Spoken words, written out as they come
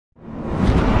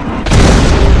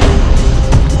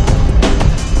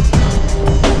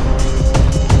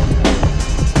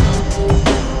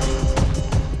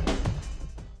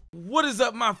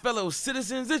up, my fellow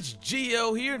citizens? It's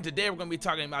Gio here, and today we're going to be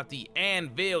talking about the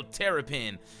Anvil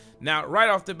Terrapin. Now, right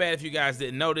off the bat, if you guys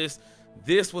didn't notice,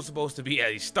 this was supposed to be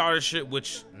a starter ship,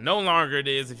 which no longer it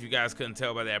is, if you guys couldn't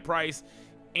tell by that price.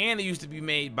 And it used to be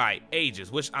made by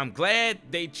Aegis, which I'm glad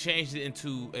they changed it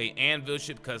into a Anvil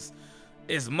ship, because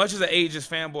as much as an Aegis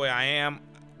fanboy I am,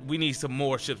 we need some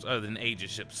more ships other than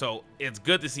Aegis ships. So it's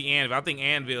good to see Anvil. I think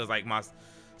Anvil is like my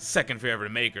second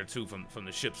favorite maker too from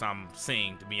the ships I'm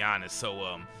seeing, to be honest.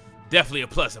 So definitely a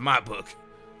plus in my book.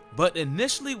 But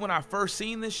initially when I first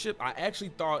seen this ship, I actually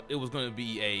thought it was going to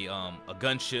be a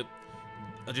gunship.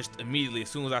 Just immediately as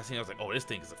soon as I seen it, I was like, oh, this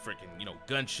thing is a freaking,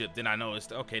 gunship. Then I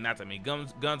noticed, okay, not that many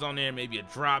guns on there, maybe a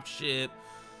drop ship,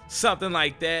 something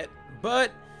like that.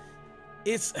 But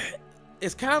it's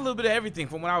kind of a little bit of everything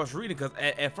from what I was reading, because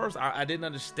at first I didn't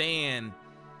understand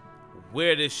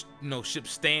where this ship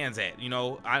stands at.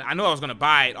 I know I was gonna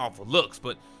buy it off of looks,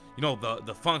 but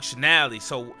the functionality.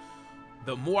 So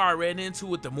the more I read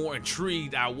into it, the more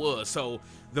intrigued I was. So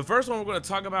the first one we're going to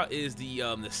talk about is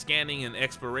the scanning and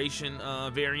exploration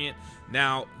variant.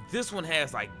 Now this one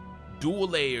has like dual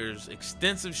layers,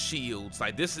 extensive shields.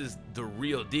 Like, this is the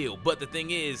real deal. But the thing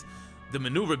is, the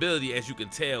maneuverability, as you can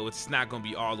tell, it's not going to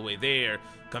be all the way there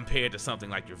compared to something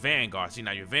like your Vanguard. See,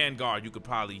 now your Vanguard, you could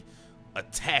probably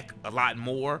attack a lot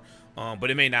more, but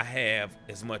it may not have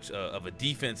as much of a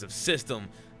defensive system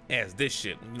as this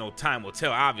ship. Time will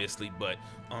tell, obviously, but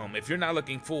if you're not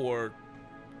looking for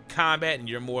combat and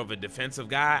you're more of a defensive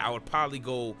guy, I would probably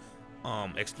go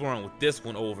exploring with this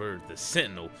one over the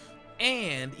Sentinel.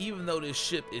 And even though this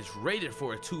ship is rated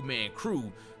for a two-man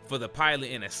crew for the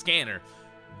pilot and a scanner,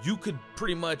 you could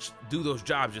pretty much do those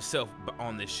jobs yourself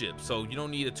on this ship. So you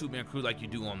don't need a two-man crew like you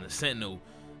do on the Sentinel.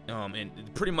 And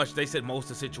pretty much they said most of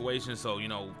the situations, so they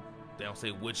don't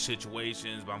say which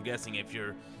situations, but I'm guessing if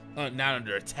you're not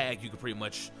under attack, you can pretty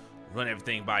much run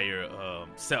everything by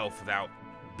yourself without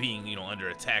being under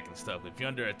attack and stuff. If you're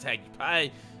under attack, you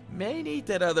probably may need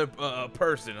that other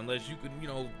person, unless you could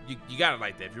you got it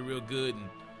like that. If you're real good and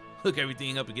hook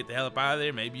everything up and get the hell up out of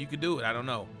there, maybe you could do it. I don't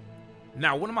know.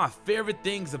 Now, one of my favorite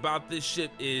things about this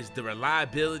ship is the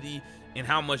reliability and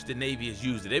how much the Navy has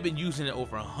used it. They've been using it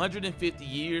over 150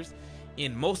 years,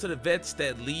 and most of the vets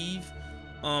that leave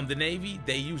the Navy,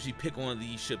 they usually pick one of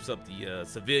these ships up, the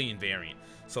civilian variant.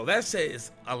 So that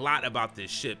says a lot about this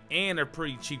ship, and they're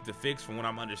pretty cheap to fix from what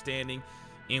I'm understanding,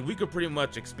 and we could pretty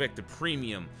much expect a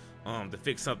premium to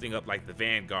fix something up like the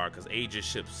Vanguard, because Aegis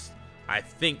ships, I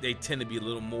think they tend to be a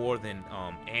little more than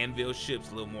Anvil ships,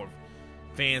 a little more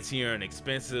fancier and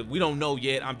expensive. We don't know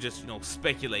yet. I'm just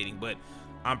speculating, but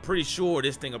I'm pretty sure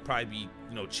this thing will probably be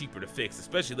cheaper to fix,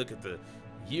 especially look at the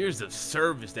years of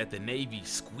service that the Navy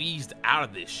squeezed out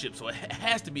of this ship. So it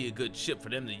has to be a good ship for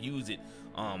them to use it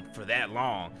for that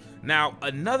long. Now,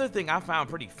 another thing I found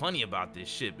pretty funny about this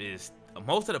ship is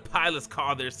most of the pilots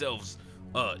call themselves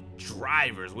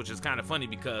drivers, which is kind of funny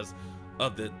because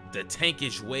of the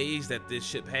tankish ways that this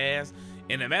ship has.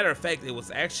 And a matter of fact, it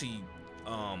was actually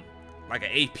like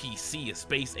an APC, a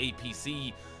space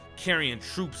APC, carrying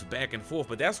troops back and forth.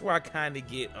 But that's where I kind of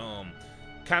get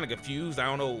kind of confused. I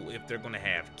don't know if they're gonna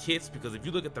have kits, because if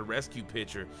you look at the rescue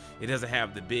picture, it doesn't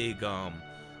have the big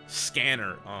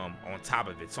scanner on top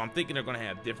of it. So I'm thinking they're gonna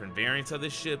have different variants of the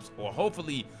ships, or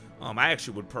hopefully I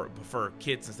actually would prefer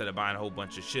kits instead of buying a whole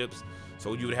bunch of ships.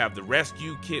 So you would have the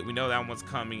rescue kit, we know that one's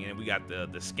coming, and we got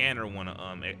the scanner one,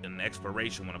 an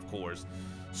exploration one, of course.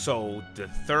 So the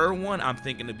third one, I'm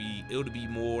thinking it would be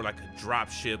more like a drop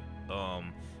ship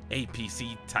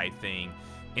APC type thing.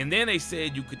 And then they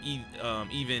said you could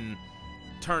even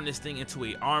turn this thing into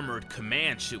a armored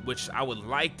command ship, which I would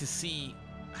like to see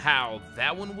how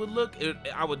that one would look.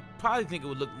 I would probably think it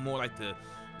would look more like the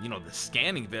the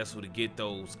scanning vessel to get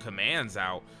those commands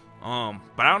out.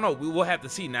 But I don't know, we will have to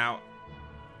see. Now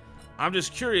I'm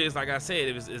just curious, like I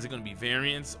said, is it going to be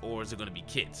variants or is it going to be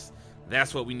kits?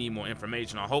 That's what we need more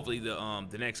information on. Hopefully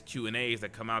the next Q&As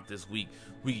that come out this week,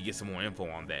 we can get some more info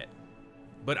on that.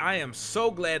 But I am so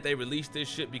glad they released this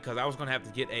ship, because I was going to have to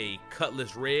get a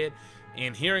Cutlass Red,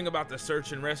 and hearing about the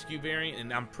search and rescue variant,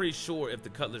 and I'm pretty sure if the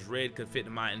Cutlass Red could fit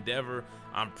in my Endeavor,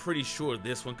 I'm pretty sure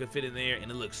this one could fit in there,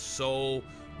 and it looks so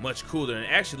much cooler, and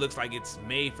it actually looks like it's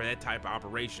made for that type of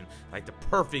operation, like the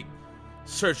perfect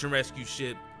search and rescue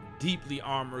ship, deeply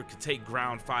armored, could take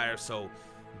ground fire. So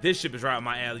this ship is right up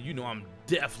my alley. I'm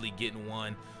definitely getting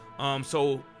one.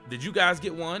 So did you guys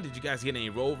get one? Did you guys get any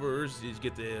rovers? Did you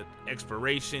get the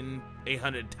exploration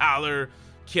 $800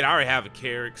 kit? I already have a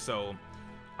Carrack, so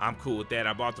I'm cool with that.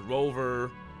 I bought the rover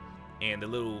and the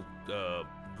little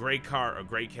gray cart or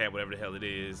gray cat, whatever the hell it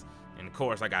is, and of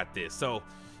course I got this. So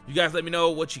you guys let me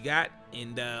know what you got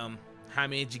and how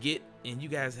many did you get, and you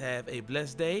guys have a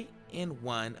blessed day. And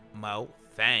one more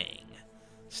thing,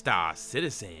 Star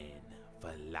Citizen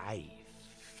for life.